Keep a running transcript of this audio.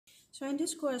So in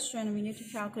this question, we need to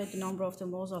calculate the number of the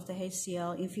moles of the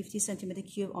HCl in 50 centimeter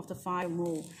cube of the 5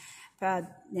 mole per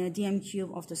dm cube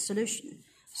of the solution.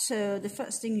 So the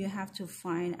first thing you have to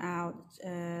find out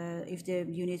if the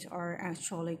units are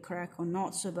actually correct or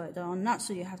not. So but they are not,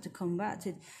 so you have to convert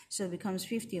it. So it becomes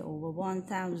 50 over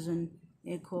 1000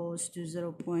 equals to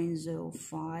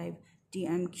 0.05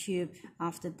 dm cube.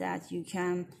 After that, you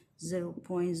can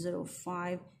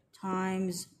 0.05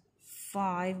 times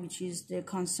 5, which is the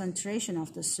concentration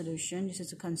of the solution. This is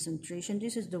the concentration.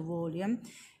 This is the volume.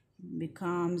 It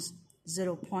becomes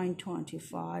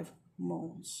 0.25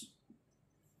 moles.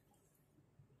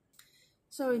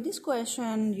 So in this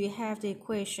question, you have the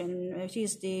equation, which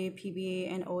is the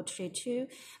PbNO3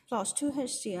 plus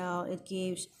 2HCl. It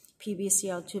gives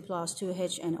PbCl2 plus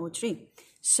 2HNO3.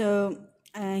 So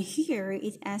here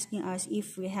it's asking us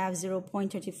if we have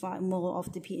 0.35 mole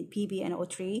of the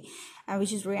PbNO3,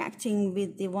 which is reacting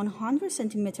with the 100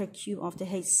 centimeter cube of the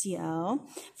HCl.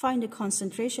 Find the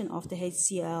concentration of the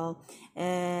HCl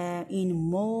in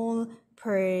mole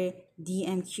per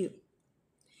dm cube.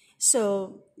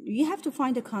 So you have to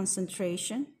find the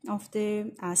concentration of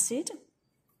the acid.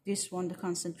 This one, the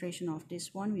concentration of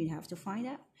this one, we have to find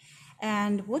out.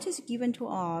 And what is given to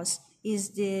us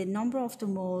is the number of the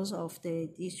moles of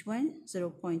this one,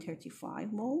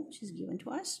 0.35 mole, which is given to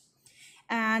us.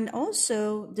 And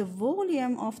also the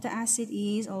volume of the acid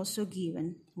is also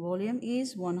given. Volume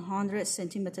is 100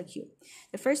 centimeter cube.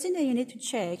 The first thing that you need to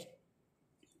check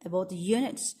about the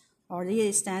units. Are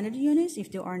they standard units?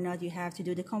 If they are not, you have to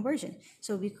do the conversion.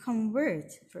 So we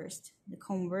convert first. The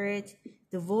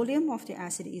volume of the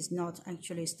acid is not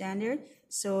actually standard.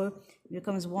 So it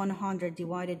becomes 100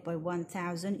 divided by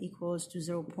 1000 equals to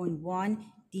 0.1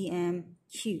 dm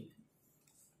cube.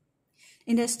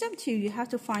 In the step 2, you have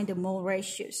to find the mole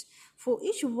ratios. For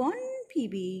each one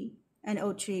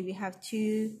PbNO3, we have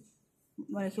 2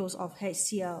 molecules of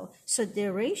HCl. So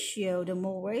the ratio, the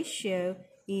mole ratio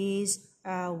is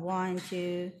 1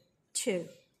 to 2.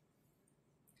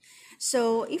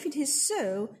 So if it is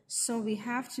so we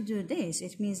have to do this.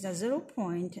 It means that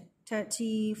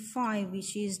 0.35,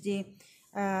 which is the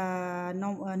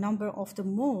number of the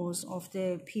moles of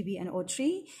the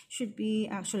PbNO3, should be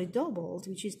actually doubled,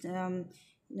 which is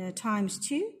times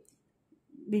 2.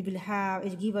 We will have,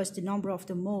 it give us the number of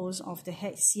the moles of the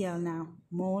HCl now,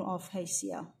 mole of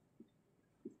HCl.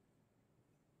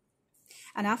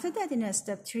 And after that, in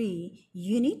step 3,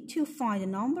 you need to find the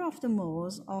number of the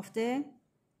moles of the,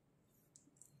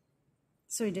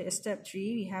 so in the step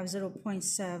 3, we have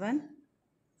 0.7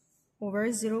 over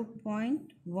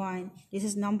 0.1. This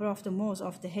is number of the moles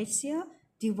of the HCl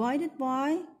divided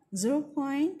by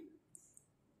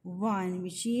 0.1,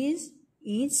 which is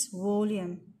its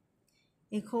volume,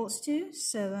 equals to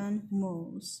 7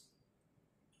 moles.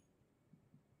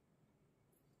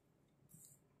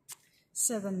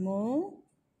 7 mole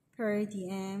per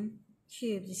dm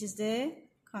cube. This is the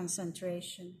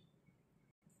concentration.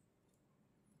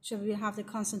 So we have the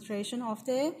concentration of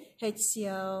the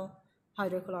HCl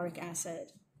hydrochloric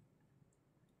acid.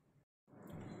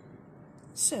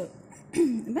 So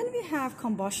when we have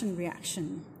combustion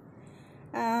reaction,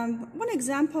 one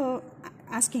example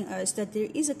asking us that there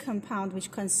is a compound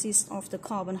which consists of the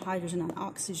carbon, hydrogen, and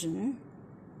oxygen.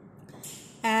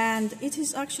 And it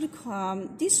is actually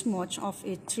this much of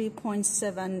it,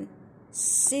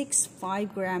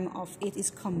 3.765 gram of it is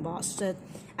combusted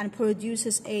and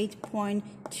produces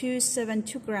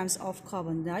 8.272 grams of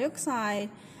carbon dioxide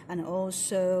and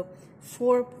also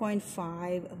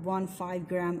 4.515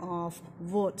 gram of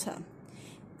water.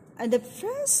 And the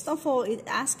first of all, it's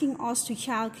asking us to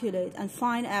calculate and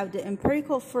find out the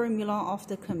empirical formula of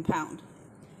the compound.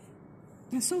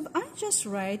 And so I just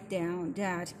write down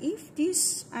that if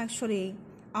this actually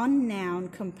unknown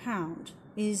compound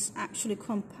is actually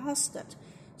combusted,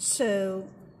 so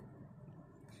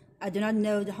I do not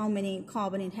know how many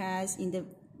carbon it has in the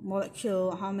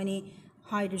molecule, how many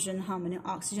hydrogen, how many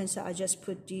oxygen, so I just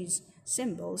put these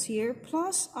symbols here,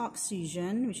 plus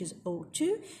oxygen, which is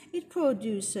O2, it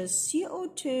produces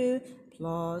CO2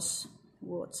 plus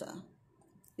water.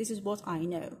 This is what I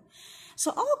know.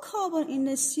 So all carbon in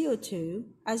the CO2,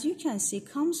 as you can see,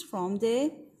 comes from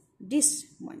this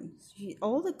one.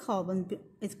 All the carbon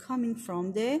is coming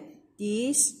from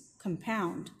this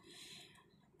compound.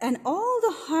 And all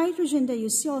the hydrogen that you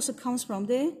see also comes from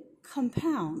the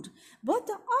compound. But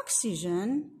the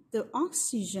oxygen that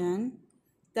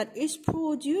is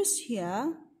produced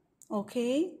here,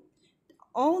 okay,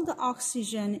 all the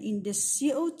oxygen in the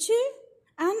CO2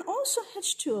 and also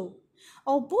H2O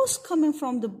are both coming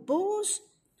from the both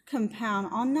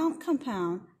compound, unknown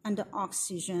compound, and the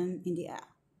oxygen in the air.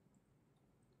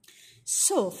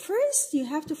 So first you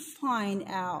have to find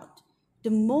out the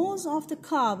moles of the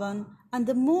carbon and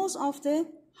the moles of the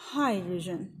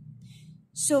hydrogen.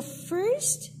 So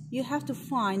first you have to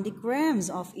find the grams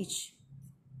of each.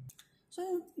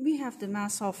 So we have the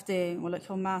mass of the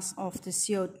molecular mass of the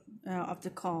CO of the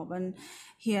carbon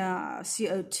here,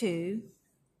 CO2,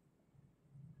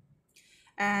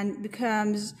 and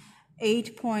becomes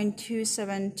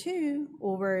 8.272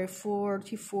 over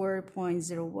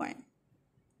 44.01.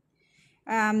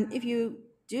 If you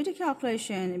do the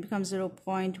calculation, it becomes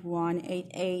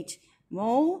 0.188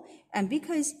 mole, and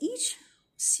because each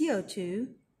CO2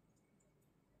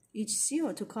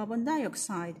 carbon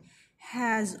dioxide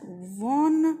has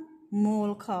 1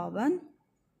 mole carbon.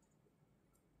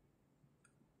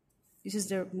 This is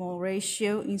the mole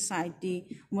ratio inside the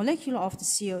molecule of the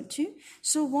CO2.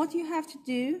 So what you have to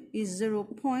do is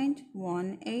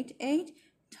 0.188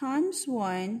 times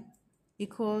 1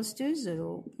 equals to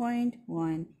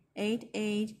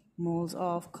 0.188 moles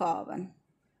of carbon.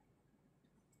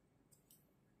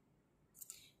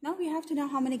 Now we have to know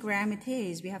how many grams it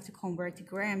is. We have to convert to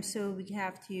grams. So we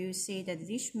have to say that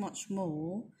this much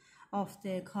mole of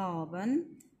the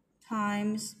carbon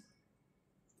times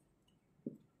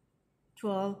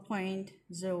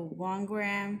 12.01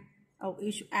 gram of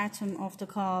each atom of the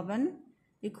carbon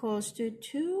equals to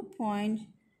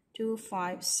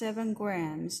 2.257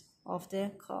 grams of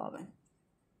the carbon.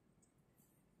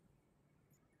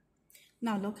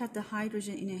 Now look at the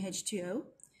hydrogen in a H2O.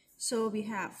 So we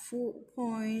have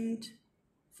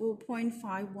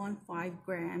 4.515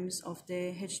 grams of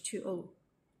the H2O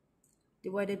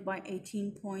divided by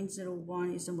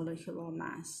 18.01 is the molecular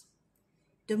mass.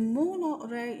 The molar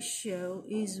ratio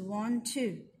is 1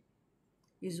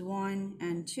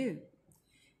 and 2.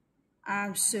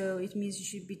 So it means you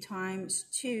should be times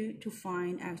 2 to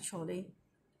find actually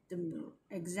the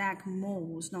exact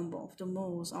moles, number of the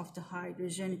moles of the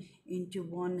hydrogen into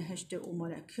one H2O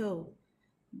molecule.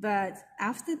 But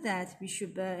after that, we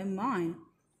should bear in mind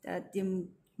that the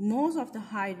moles of the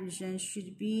hydrogen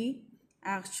should be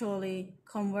actually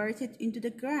converted into the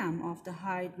gram of the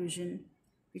hydrogen,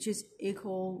 which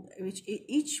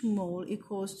each mole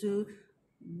equals to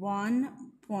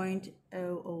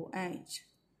 1.008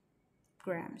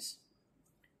 grams.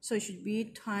 So it should be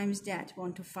times that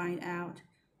one to find out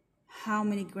how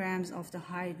many grams of the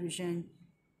hydrogen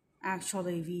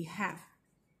actually we have.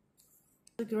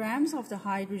 The grams of the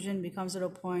hydrogen becomes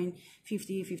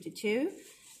 0.5052.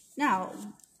 Now,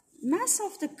 mass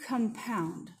of the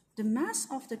compound. The mass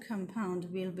of the compound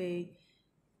will be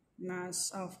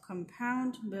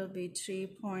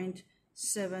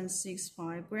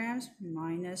 3.765 grams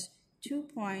minus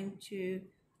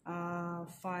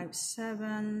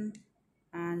 2.257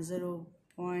 and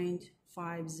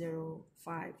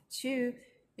 0.5052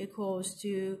 equals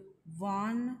to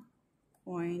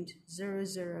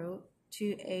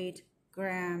 1.0028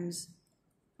 grams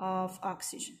of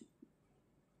oxygen.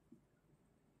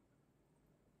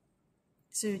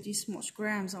 So this much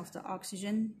grams of the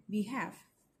oxygen we have.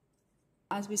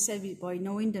 As we said, by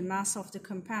knowing the mass of the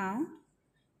compound,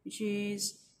 which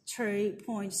is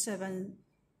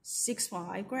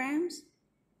 3.765 grams,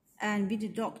 and we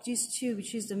deduct these two,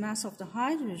 which is the mass of the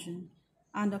hydrogen,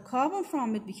 and the carbon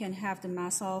from it, we can have the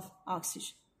mass of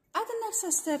oxygen. At the next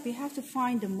step, we have to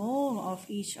find the mole of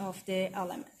each of the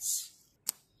elements.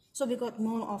 So we got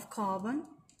mole of carbon,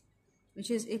 which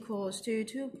is equals to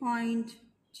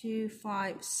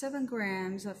 2.257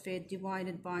 grams of it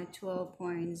divided by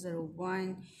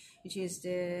 12.01, which is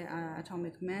the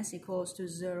atomic mass, equals to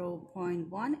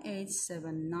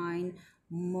 0.1879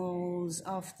 moles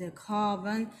of the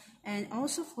carbon. And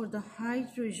also for the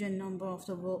hydrogen, number of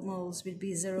the moles will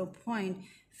be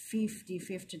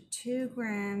 0.5052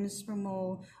 grams per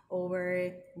mole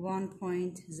over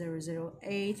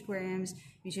 1.008 grams,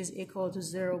 which is equal to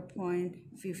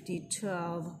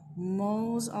 0.5012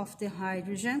 moles of the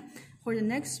hydrogen. For the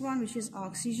next one, which is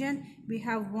oxygen, we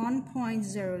have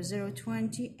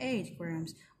 1.0028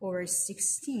 grams over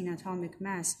 16 atomic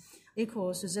mass,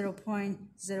 equals to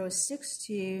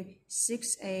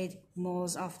 0.06268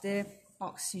 moles of the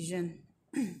oxygen.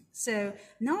 So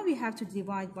now we have to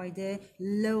divide by the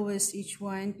lowest each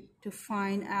one to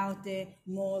find out the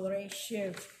mole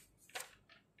ratio.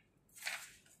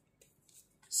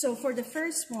 So for the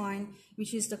first one,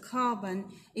 which is the carbon,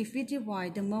 if we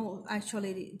divide the mole,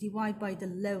 actually divide by the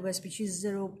lowest, which is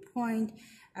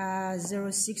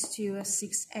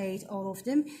 0.06268, all of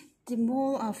them, the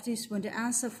mole of this one, the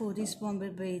answer for this one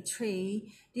will be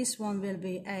 3, this one will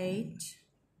be 8,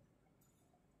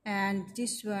 and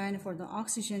this one for the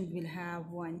oxygen will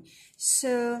have 1.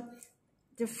 So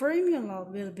the formula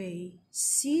will be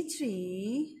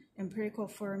C3, empirical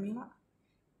formula,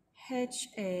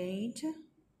 H8O.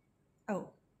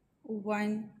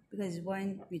 1, because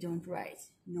 1 we don't write,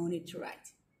 no need to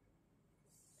write.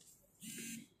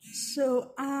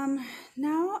 So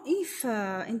now if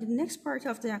in the next part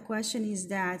of the question is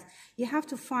that you have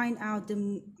to find out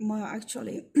the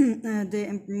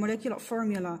the molecular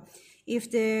formula if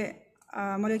the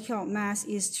molecular mass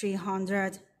is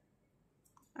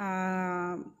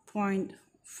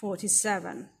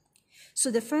 300.47. So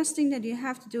the first thing that you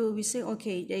have to do, we say,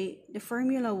 okay, the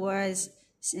formula was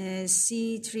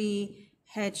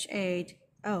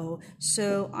C3H8O.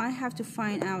 So I have to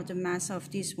find out the mass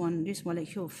of this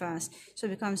molecule first. So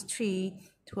it becomes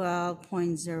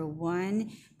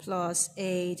 312.01 plus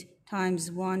 8 times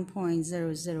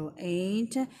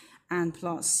 1.008 and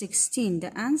plus 16.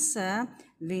 The answer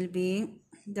will be,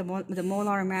 the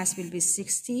molar mass will be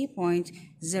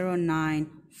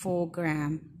 60.094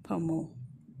 gram per mole.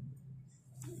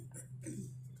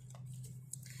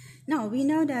 Now we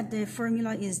know that the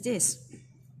formula is this.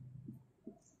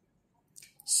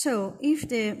 So if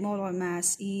the molar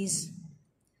mass is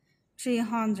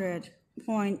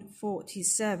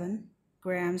 300.47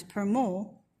 grams per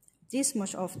mole, this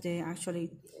much of the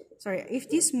if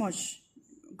this much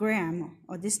gram,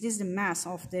 or this is the mass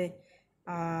of the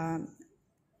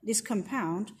this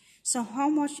compound, so how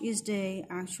much is the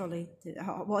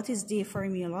what is the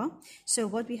formula? So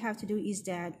what we have to do is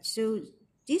that, so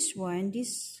this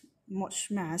much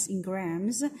mass in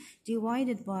grams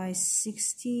divided by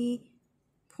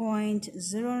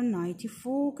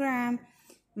 60.094 gram,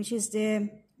 which is the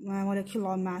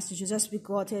molecular mass, we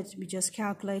just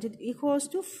calculated, equals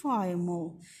to 5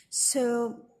 mole.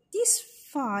 So this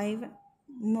 5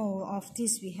 mole of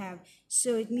this we have,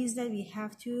 so it means that we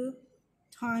have to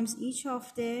times each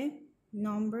of the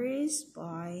numbers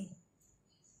by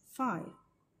 5.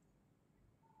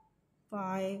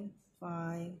 5,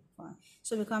 5, 5.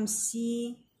 So it becomes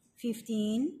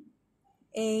C15,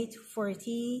 8,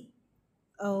 40,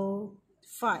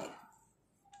 05.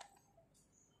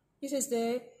 This is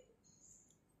the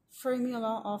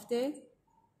formula of the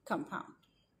compound.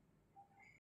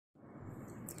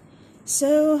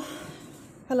 So,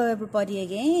 hello everybody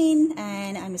again,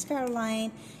 and I'm Miss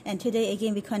Caroline, and today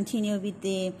again we continue with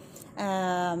the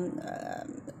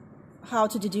how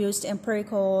to deduce the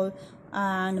empirical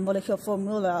and molecular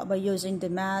formula by using the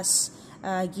mass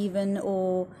given,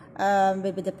 or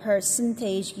maybe the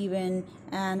percentage given,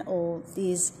 and all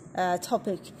these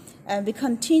topic. And we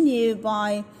continue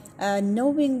by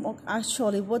knowing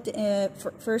actually what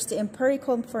first the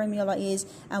empirical formula is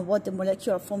and what the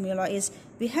molecular formula is.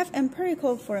 We have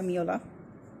empirical formula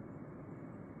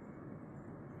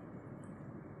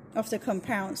of the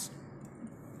compounds.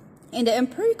 In the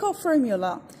empirical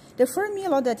formula, the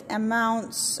formula that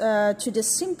amounts to the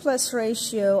simplest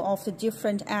ratio of the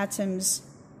different atoms,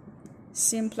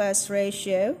 simplest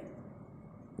ratio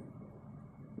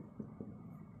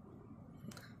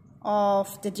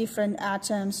of the different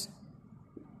atoms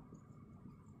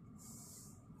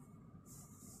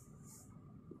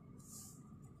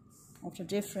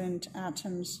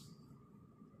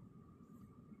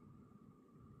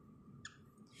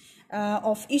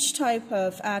of each type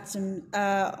of atom,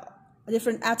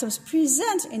 different atoms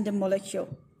present in the molecule,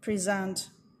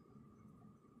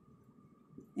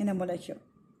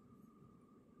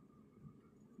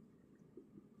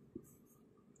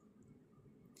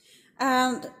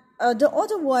 And the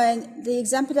other one, the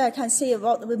example that I can say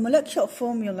about the molecular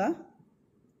formula.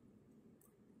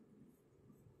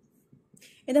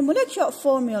 In the molecular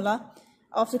formula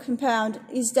of the compound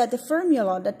is that the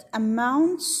formula that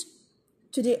amounts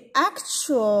to the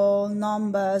actual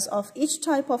numbers of each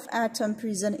type of atom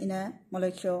present in a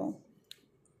molecule.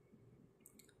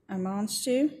 Amounts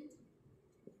to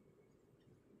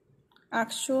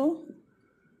actual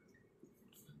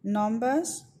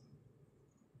numbers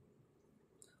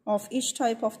of each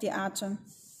type of the atom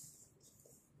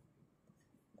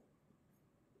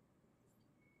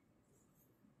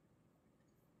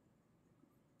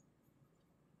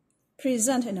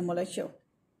present in a molecule.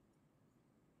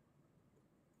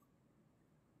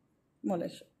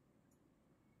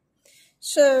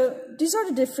 So these are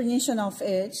the definition of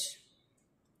it.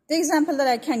 The example that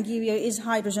I can give you is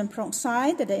hydrogen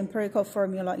peroxide, that the empirical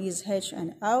formula is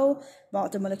HNO,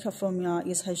 but the molecular formula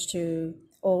is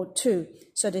H2O2.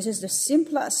 So this is the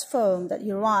simplest form that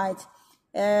you write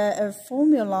a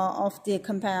formula of the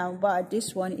compound, but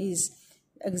this one is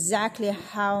exactly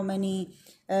how many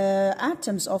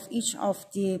atoms of each of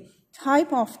the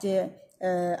type of the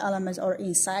elements are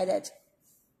inside it.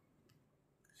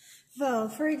 Well,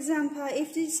 for example,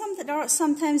 if there are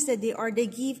sometimes that they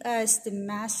give us the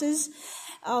masses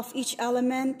of each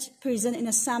element present in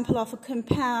a sample of a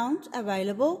compound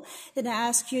available, then I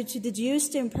ask you to deduce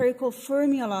the empirical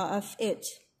formula of it.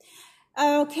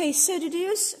 Okay, so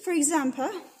deduce, for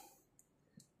example,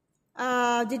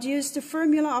 deduce the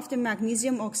formula of the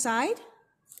magnesium oxide.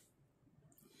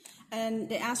 And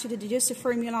they ask you to deduce the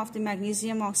formula of the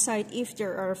magnesium oxide if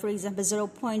there are, for example,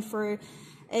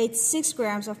 0.486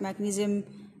 grams of magnesium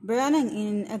burning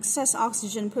in excess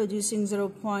oxygen producing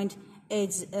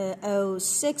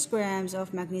 0.806 grams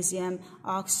of magnesium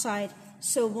oxide.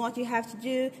 So what you have to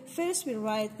do, first we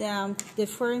write down the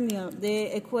formula,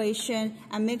 the equation,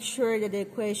 and make sure that the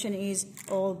equation is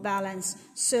all balanced.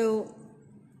 So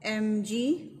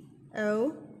Mg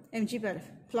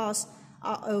plus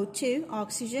O2,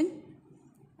 oxygen,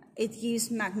 it gives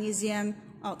magnesium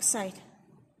oxide.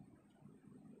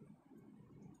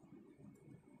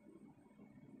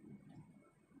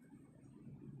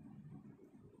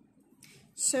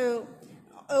 So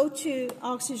O2,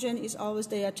 oxygen, is always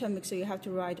diatomic, so you have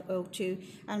to write O2.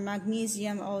 And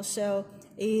magnesium also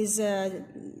is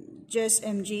just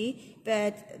Mg,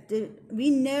 but we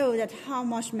know that how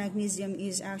much magnesium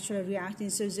is actually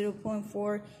reacting, so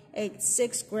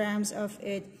 0.486 grams of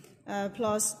it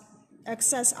plus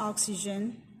excess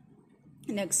oxygen.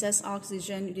 And excess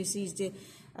oxygen, this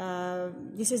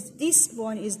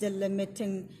one is the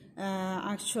limiting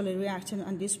actually reactant,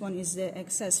 and this one is the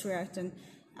excess reactant.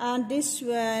 And this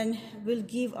one will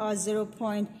give us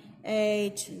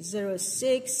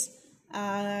 0.806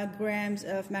 grams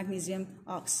of magnesium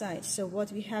oxide. So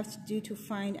what we have to do to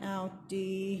find out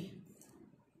the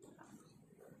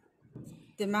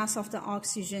mass of the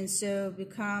oxygen, so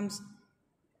becomes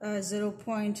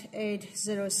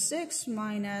 0.806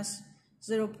 minus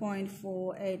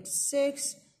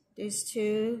 0.486. These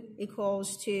two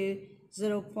equals to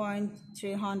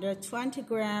 0.320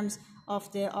 grams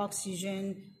of the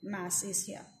oxygen mass is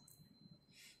here.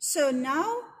 So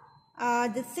now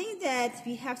the thing that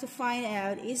we have to find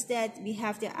out is that we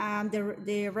have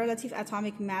the relative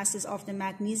atomic masses of the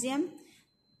magnesium.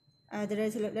 The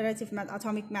relative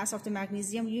atomic mass of the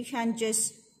magnesium, you can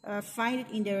just find it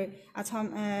in the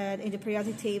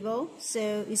periodic table.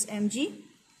 So it's Mg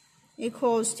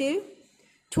equals to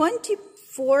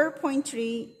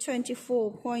 24.3,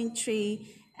 24.3,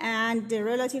 and the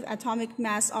relative atomic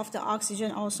mass of the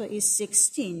oxygen also is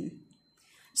 16.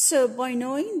 So by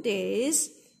knowing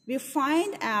this, we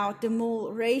find out the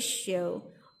mole ratio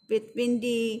between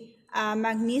the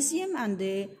magnesium and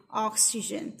the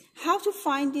oxygen. How to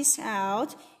find this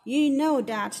out? You know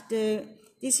that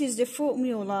this is the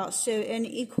formula, so N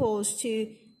equals to,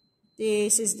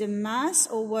 this is the mass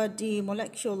over the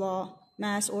molecular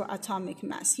mass or atomic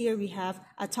mass. Here we have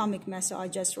atomic mass, so I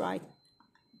just write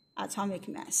atomic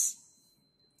mass.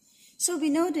 So we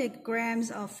know the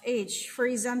grams of each. For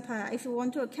example, if you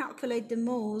want to calculate the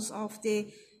moles of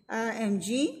the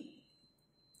Mg,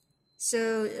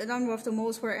 so the number of the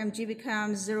moles for Mg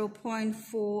becomes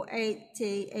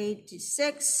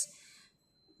 0.4886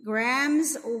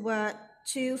 grams over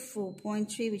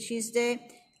 4.3, which is the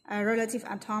relative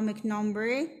atomic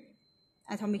number,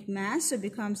 atomic mass. So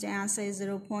becomes the answer is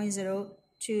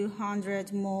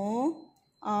 0.0200 mole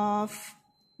of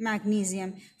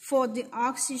magnesium. For the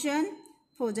oxygen,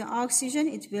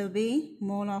 it will be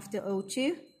mole of the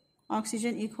O2.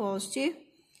 Oxygen equals to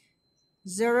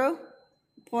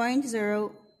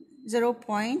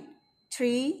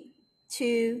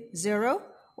 0.320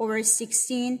 over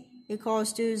 16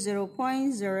 equals to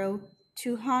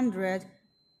 0.0200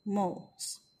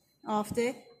 moles of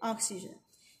the oxygen.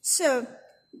 So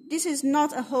this is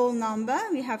not a whole number.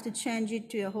 We have to change it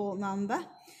to a whole number.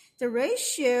 The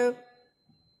ratio,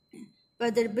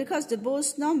 but because the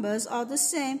both numbers are the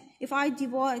same, if I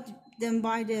divide them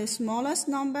by the smallest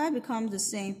number, becomes the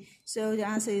same. So the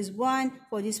answer is 1.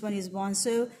 For this one is 1.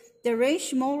 So the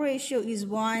mole ratio is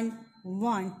 1,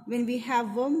 1. When we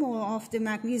have 1 mole of the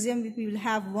magnesium, we will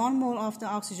have 1 mole of the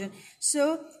oxygen.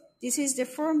 So this is the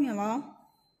formula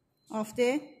of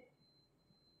the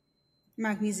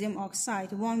magnesium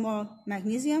oxide. 1 mole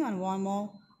magnesium and 1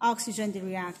 mole oxygen, they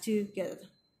react together.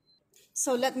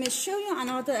 So let me show you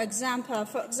another example.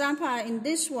 For example, in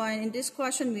this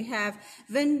question we have,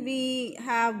 when we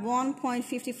have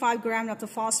 1.55 grams of the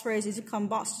phosphorus, it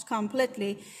combusts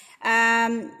completely.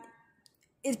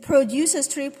 It produces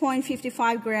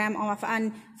 3.55 grams of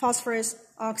phosphorus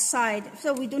oxide.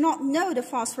 So we do not know the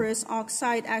phosphorus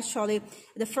oxide, actually,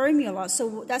 the formula.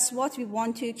 So that's what we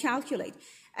want to calculate.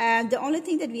 And the only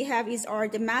thing that we have is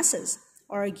the masses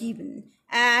are given.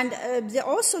 And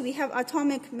also we have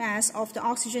atomic mass of the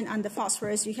oxygen and the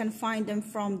phosphorus. You can find them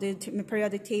from the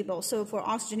periodic table. So for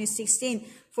oxygen is 16,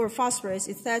 for phosphorus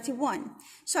is 31.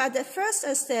 So at the first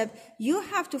step, you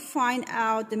have to find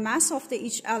out the mass of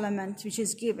each element which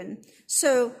is given.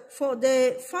 So for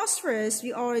the phosphorus,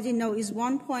 we already know is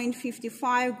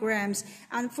 1.55 grams.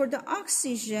 And for the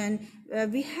oxygen,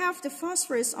 we have the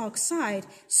phosphorus oxide.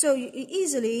 So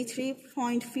easily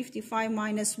 3.55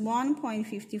 minus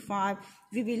 1.55,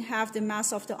 we will have the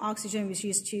mass of the oxygen, which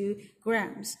is 2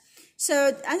 grams.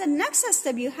 So, and the next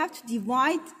step, you have to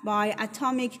divide by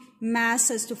atomic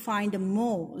masses to find the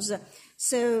moles.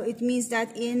 So it means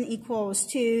that N equals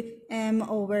to M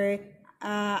over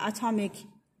atomic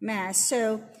mass.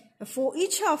 So for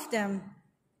each of them,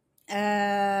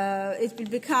 it will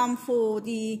become for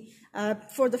the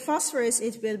phosphorus,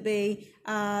 it will be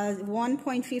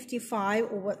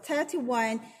 1.55 over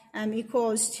 31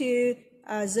 equals to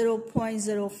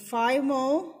 0.05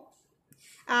 mole.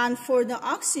 And for the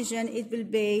oxygen, it will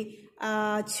be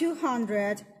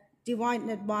 200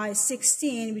 divided by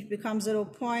 16, which becomes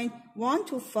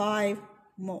 0.125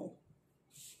 mole.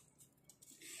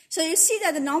 So you see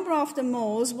that the number of the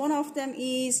moles, one of them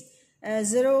is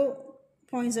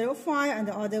 0.05 and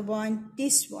the other one,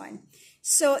 this one.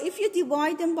 So if you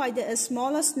divide them by the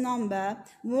smallest number,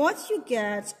 what you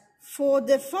get for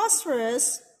the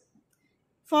phosphorus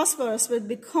will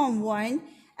become 1,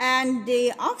 and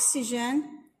the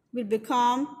oxygen will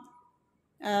becomes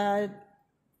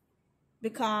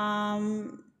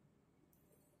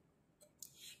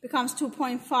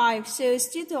 2.5. So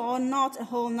still not a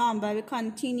whole number. We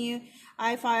continue.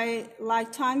 If I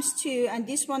like times 2 and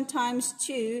this one times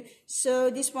 2, so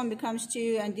this one becomes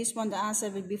 2 and this one, the answer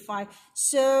will be 5.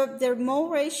 So the mole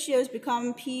ratios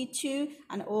become P2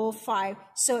 and O5.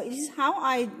 So this is how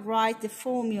I write the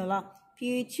formula,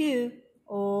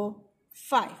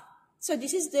 P2O5. So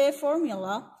this is the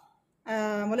formula,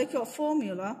 molecular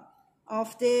formula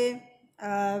of the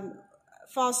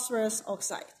phosphorus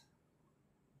oxide.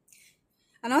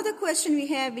 Another question we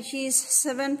have, which is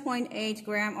 7.8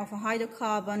 gram of a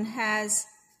hydrocarbon has,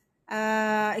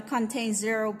 it contains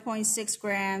 0.6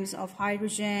 grams of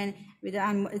hydrogen, with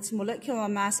its molecular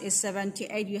mass is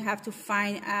 78. You have to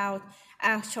find out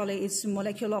actually its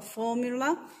molecular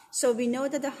formula. So we know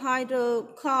that the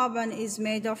hydrocarbon is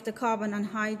made of the carbon and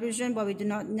hydrogen, but we do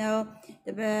not know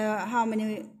how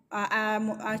many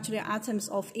actually atoms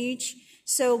of each.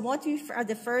 So what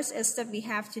the first step we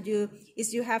have to do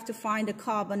is you have to find the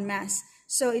carbon mass.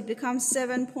 So it becomes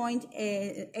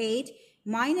 7.8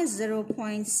 minus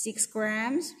 0.6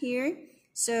 grams here.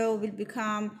 So it will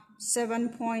become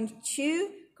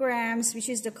 7.2 grams, which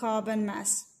is the carbon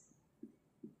mass.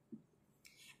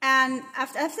 And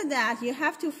after that, you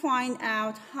have to find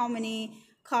out how many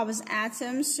carbon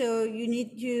atoms. So you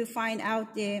need to find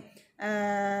out the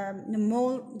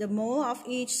mole of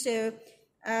each. So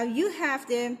you have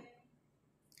the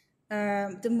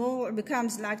mole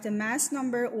becomes like the mass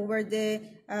number over the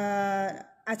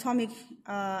atomic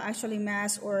actually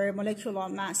mass or molecular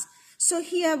mass. So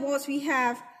here what we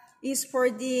have is for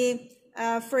the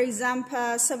for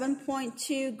example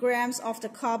 7.2 grams of the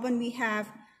carbon, we have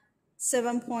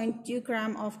 7.2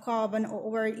 gram of carbon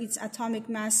over its atomic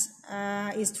mass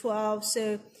is 12.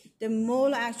 So the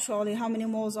mole actually, how many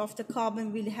moles of the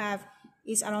carbon we'll have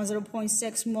is around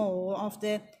 0.6 mole of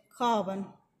the carbon.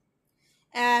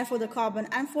 And for the carbon,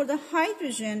 and for the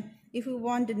hydrogen, if we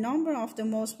want the number of the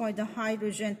moles for the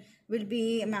hydrogen, will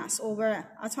be mass over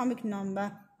atomic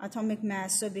number, atomic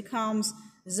mass. So it becomes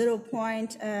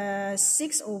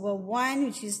 0.6 over 1,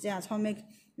 which is the atomic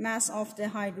mass of the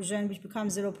hydrogen, which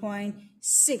becomes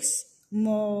 0.6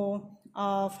 mole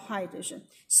of hydrogen.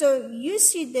 So you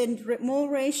see the mole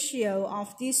ratio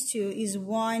of these two is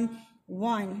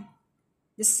 1:1.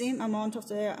 The same amount of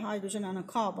the hydrogen and a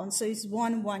carbon, so it's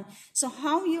 1:1. So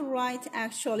how you write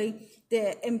actually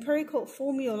the empirical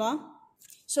formula?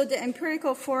 So the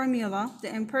empirical formula,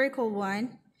 the empirical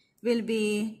one, will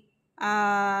be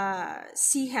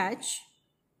CH,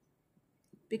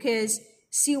 because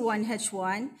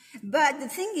C1H1. But the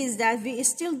thing is that we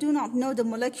still do not know the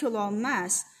molecular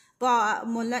mass, but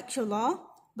molecular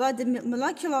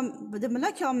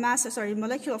mass,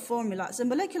 molecular formula. So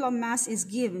molecular mass is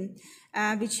given,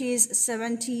 which is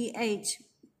 78.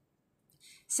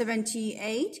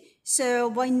 So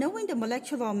by knowing the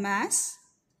molecular mass,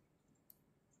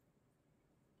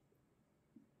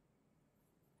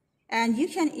 and you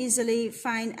can easily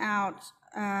find out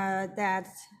that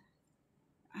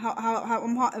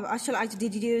how actually I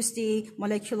deduce the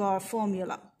molecular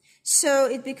formula. So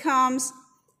it becomes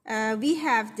we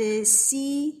have the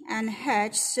C and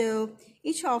H, so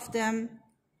each of them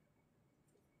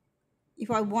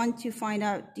if I want to find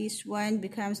out this one,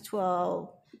 becomes 12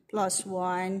 plus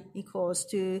 1 equals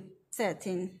to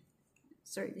 13.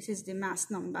 Sorry, this is the mass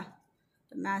number.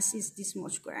 The mass is this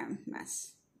much gram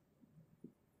mass.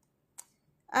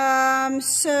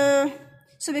 So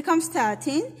becomes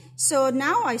 13. So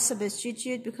now I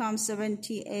substitute, becomes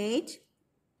 78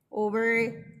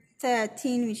 over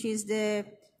 13, which is the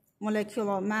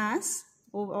molecular mass,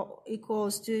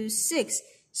 equals to 6.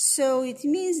 So it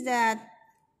means that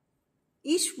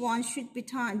each one should be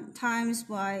times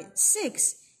by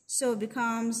 6. So it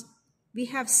becomes, we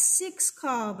have 6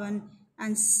 carbon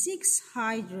and 6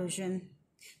 hydrogen.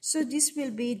 So this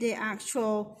will be the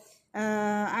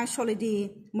actually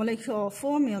the molecular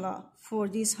formula for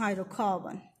this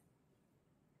hydrocarbon.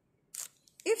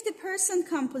 If the person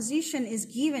composition is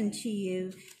given to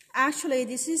you, actually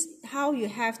this is how you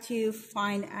have to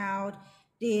find out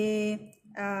the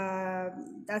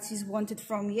that is wanted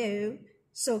from you.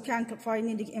 So can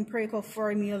find the empirical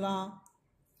formula.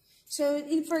 So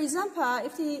for example,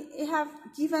 if they have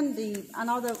given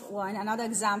another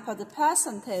example, the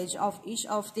percentage of each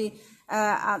of the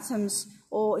atoms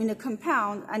or in a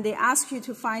compound, and they ask you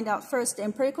to find out first the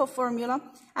empirical formula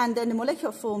and then the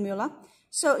molecular formula.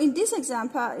 So in this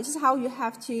example, this is how you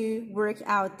have to work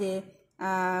out the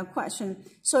question.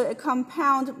 So a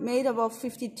compound made up of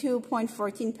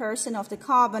 52.14% of the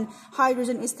carbon,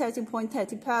 hydrogen is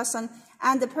 13.30%,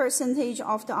 and the percentage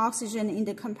of the oxygen in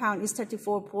the compound is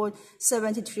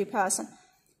 34.73%.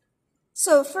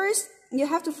 So first, you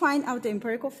have to find out the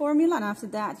empirical formula, and after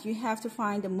that, you have to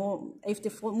find if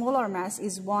the molar mass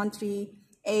is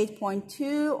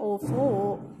 138.2 or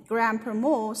 4 gram per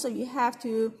mole. So you have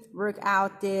to work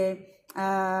out the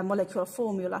molecular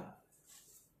formula.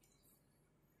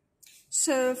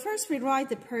 So first we write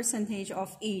the percentage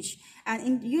of each,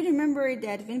 and you remember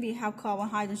that when we have carbon,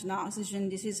 hydrogen, oxygen,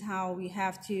 this is how we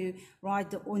have to write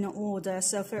the in order.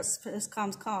 So first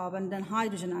comes carbon, then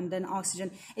hydrogen, and then oxygen.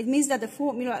 It means that the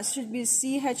formula should be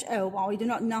CHO, but we do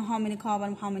not know how many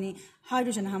carbon, how many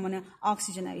hydrogen, how many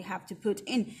oxygen that we have to put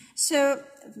in. So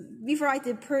we write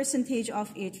the percentage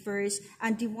of it first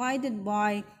and divided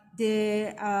by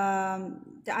the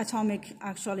atomic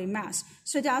actually mass.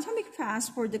 So the atomic mass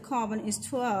for the carbon is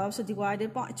 12, so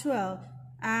divided by 12.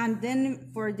 And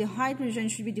then for the hydrogen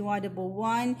should be divided by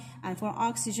 1, and for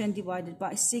oxygen divided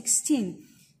by 16.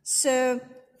 So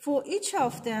for each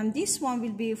of them, this one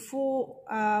will be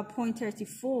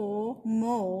 4.34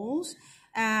 moles,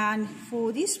 and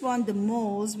for this one, the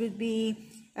moles will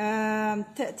be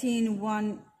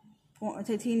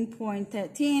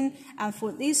 13.13, and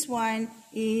for this one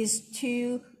is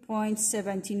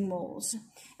 2.17 moles.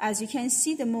 As you can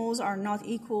see, the moles are not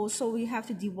equal, so we have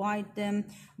to divide them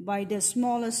by the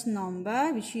smallest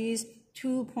number, which is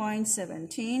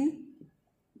 2.17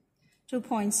 and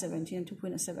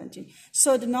 2.17.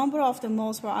 So the number of the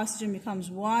moles for oxygen becomes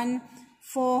 1,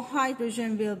 for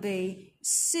hydrogen will be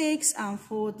 6, and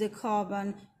for the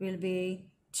carbon will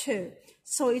be 2.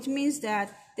 So it means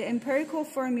that the empirical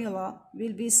formula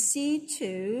will be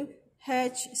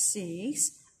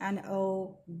C2H6 and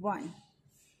O1.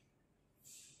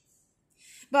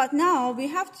 But now we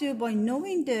have to, by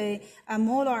knowing the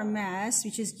molar mass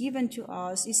which is given to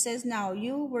us, it says now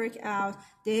you work out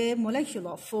the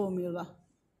molecular formula.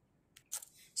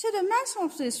 So the mass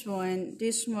of this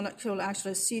molecule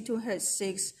actually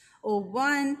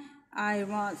C2H6O1,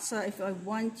 so if I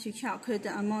want to calculate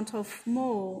the amount of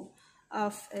mole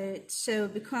of it, so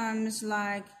becomes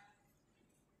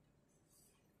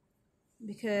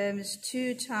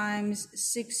 2 times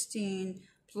 16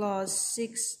 plus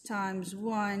 6 times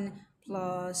 1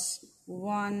 plus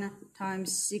 1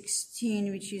 times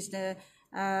 16, which is the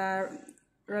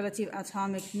relative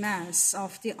atomic mass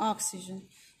of the oxygen.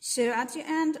 So at the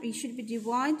end, it should be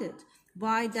divided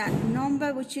by that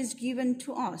number which is given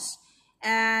to us.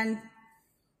 And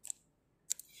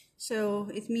so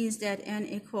it means that N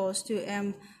equals to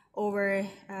M over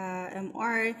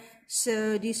MR.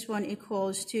 So this one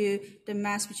equals to the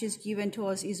mass which is given to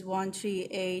us is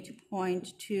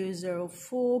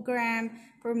 138.204 gram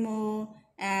per mole,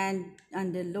 and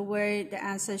on the lower the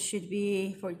answer should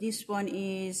be for this one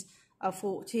is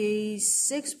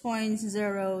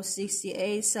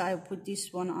 46.068. So I put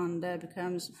this one on there,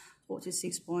 becomes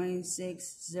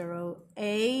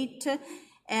 46.608.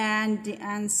 And the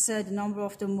answer, the number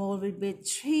of the mole will be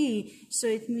 3. So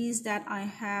it means that I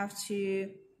have to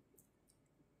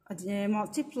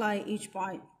multiply each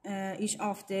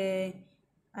of the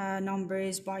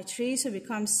numbers by 3. So it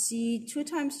becomes C 2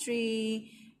 times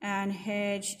 3 and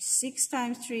H 6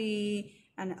 times 3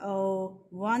 and O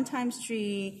 1 times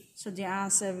 3. So the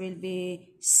answer will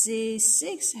be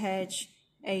C6H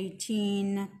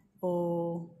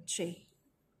 18O3.